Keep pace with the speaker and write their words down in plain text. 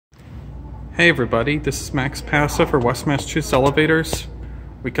Hey everybody, this is Max Passa for West Massachusetts Elevators.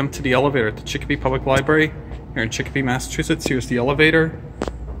 We come to the elevator at the Chicopee Public Library here in Chicopee, Massachusetts. Here's the elevator.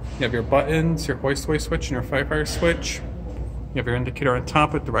 You have your buttons, your hoistway switch, and your fire switch. You have your indicator on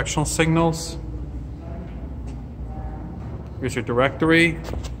top with directional signals. Here's your directory.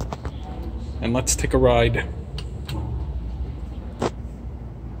 And let's take a ride.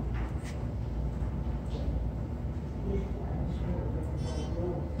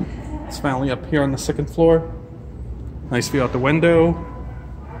 It's finally up here on the second floor. Nice view out the window.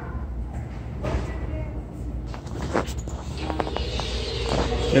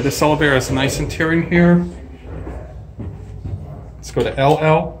 Yeah, this elevator has a nice interior in here. Let's go to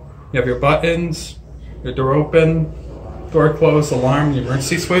LL. You have your buttons, your door open, door close, alarm, your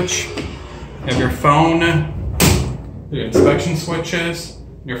emergency switch. You have your phone, your inspection switches,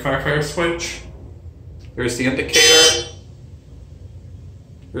 your fire switch. There's the indicator.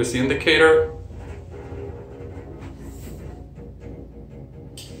 Here's the indicator.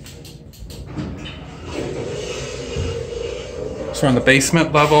 So we're on the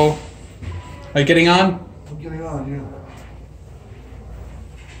basement level. Are you getting on? I'm getting on, yeah.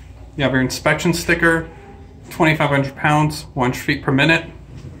 You have your inspection sticker, 2,500 pounds, 100 feet per minute.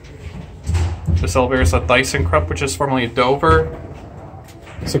 This elevator is at Thyssen Krupp, which is formerly a Dover.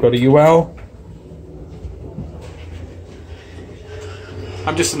 So go to UL.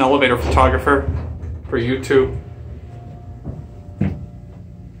 I'm just an elevator photographer for YouTube.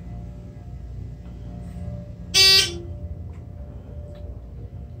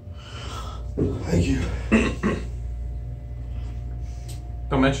 Thank you.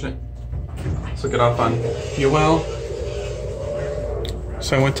 Don't mention it. So get off on UL.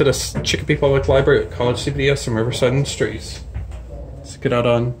 So I went to the Chicopee Public Library at College CBDS and Riverside Industries. Let's get out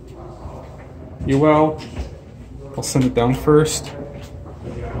on UL. I'll send it down first.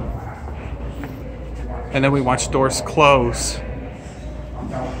 And then we watch doors close.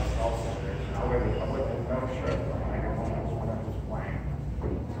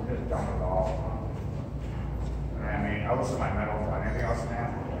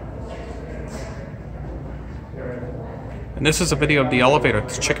 And this is a video of the elevator at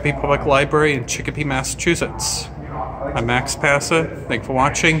the Chicopee Public Library in Chicopee, Massachusetts. I'm Max Passa. Thanks for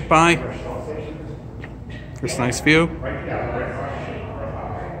watching. Bye. Here's a nice view.